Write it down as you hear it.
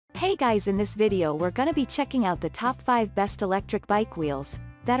Hey guys, in this video we're gonna be checking out the top 5 best electric bike wheels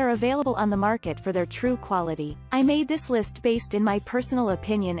that are available on the market for their true quality. I made this list based in my personal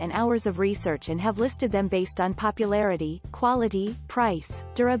opinion and hours of research and have listed them based on popularity, quality, price,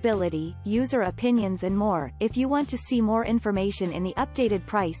 durability, user opinions and more. If you want to see more information in the updated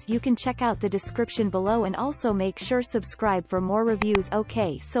price, you can check out the description below and also make sure subscribe for more reviews.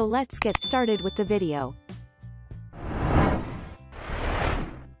 Okay, so let's get started with the video.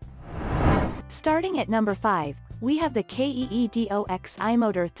 Starting at number 5, we have the KEEDOX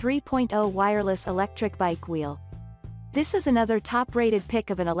iMotor 3.0 wireless electric bike wheel. This is another top-rated pick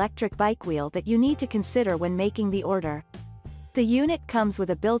of an electric bike wheel that you need to consider when making the order. The unit comes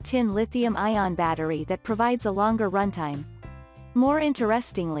with a built-in lithium-ion battery that provides a longer runtime. More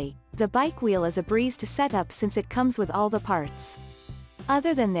interestingly, the bike wheel is a breeze to set up since it comes with all the parts.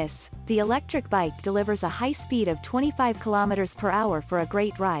 Other than this, the electric bike delivers a high speed of 25 km per hour for a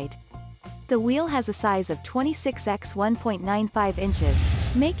great ride. The wheel has a size of 26 x 1.95 inches,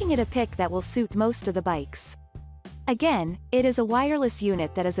 making it a pick that will suit most of the bikes. Again, it is a wireless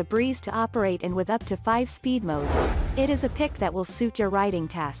unit that is a breeze to operate, and with up to 5 speed modes, it is a pick that will suit your riding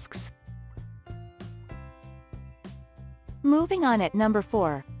tasks. Moving on at number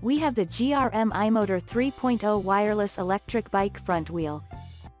 4, we have the GRM iMotor 3.0 wireless electric bike front wheel.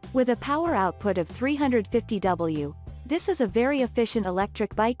 With a power output of 350 W, this is a very efficient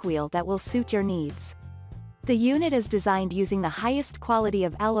electric bike wheel that will suit your needs. The unit is designed using the highest quality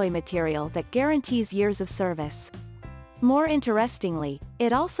of alloy material that guarantees years of service. More interestingly,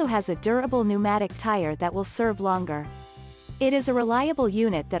 it also has a durable pneumatic tire that will serve longer. It is a reliable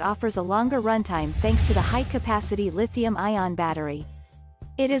unit that offers a longer runtime thanks to the high-capacity lithium-ion battery.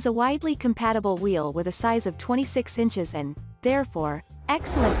 It is a widely compatible wheel with a size of 26 inches and, therefore,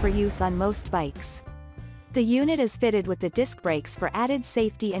 excellent for use on most bikes. The unit is fitted with the disc brakes for added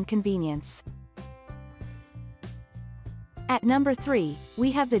safety and convenience. At number 3,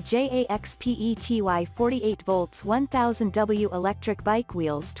 we have the JAXPETY 48 volts 1000 W electric bike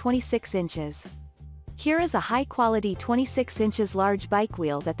wheels 26 inches. Here is a high-quality 26 inches large bike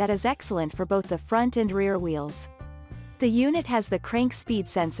wheel that is excellent for both the front and rear wheels. The unit has the crank speed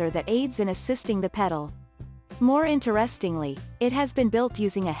sensor that aids in assisting the pedal. More interestingly, it has been built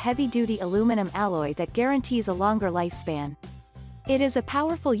using a heavy-duty aluminum alloy that guarantees a longer lifespan. It is a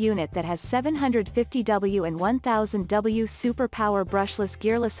powerful unit that has 750 W and 1000 W super power brushless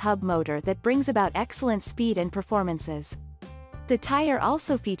gearless hub motor that brings about excellent speed and performances. The tire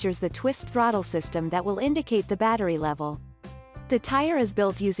also features the twist throttle system that will indicate the battery level. The tire is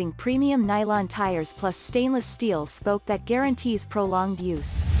built using premium nylon tires plus stainless steel spoke that guarantees prolonged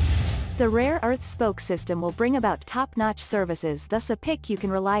use. The rare earth spoke system will bring about top-notch services, thus a pick you can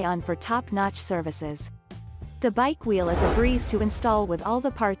rely on for top-notch services. The bike wheel is a breeze to install with all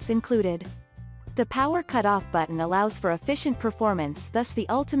the parts included. The power cut-off button allows for efficient performance, thus the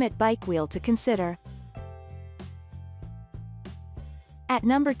ultimate bike wheel to consider. At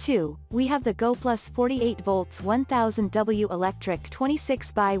number 2, we have the Goplus 48 volts 1000 W electric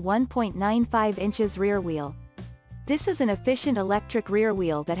 26 by 1.95 inches rear wheel. This is an efficient electric rear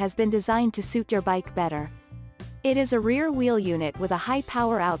wheel that has been designed to suit your bike better. It is a rear wheel unit with a high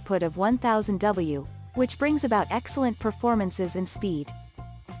power output of 1000 W, which brings about excellent performances and speed.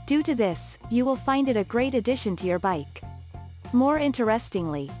 Due to this, you will find it a great addition to your bike. More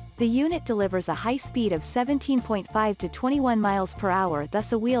interestingly, the unit delivers a high speed of 17.5 to 21 miles per hour,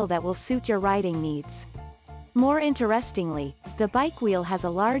 thus a wheel that will suit your riding needs. More interestingly, the bike wheel has a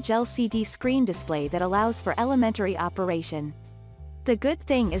large LCD screen display that allows for elementary operation. The good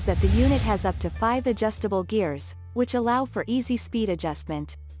thing is that the unit has up to 5 adjustable gears, which allow for easy speed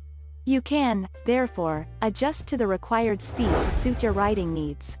adjustment. You can, therefore, adjust to the required speed to suit your riding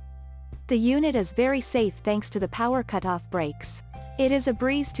needs. The unit is very safe thanks to the power cutoff brakes. It is a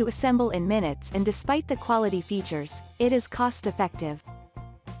breeze to assemble in minutes, and despite the quality features, it is cost-effective.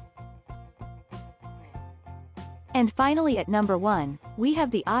 And finally at number 1, we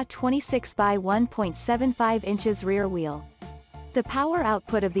have the AH 26 by 1.75 inches rear wheel. The power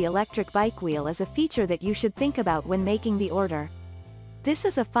output of the electric bike wheel is a feature that you should think about when making the order. This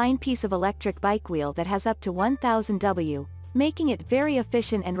is a fine piece of electric bike wheel that has up to 1000 W, making it very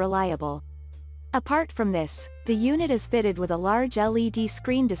efficient and reliable. Apart from this, the unit is fitted with a large LED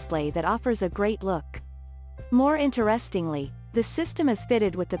screen display that offers a great look. More interestingly, the system is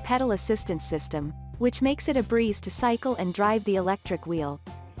fitted with the pedal assistance system, which makes it a breeze to cycle and drive the electric wheel.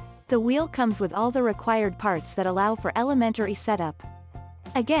 The wheel comes with all the required parts that allow for elementary setup.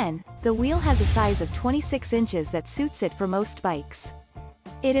 Again, the wheel has a size of 26 inches that suits it for most bikes.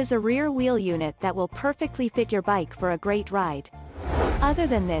 It is a rear wheel unit that will perfectly fit your bike for a great ride. Other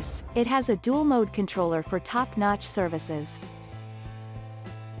than this, it has a dual-mode controller for top-notch services.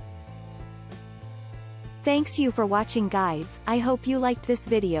 Thanks you for watching guys, I hope you liked this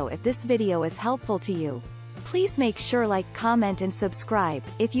video. If this video is helpful to you, please make sure like, comment and subscribe.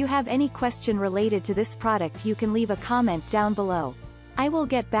 If you have any question related to this product you can leave a comment down below. I will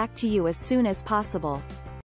get back to you as soon as possible.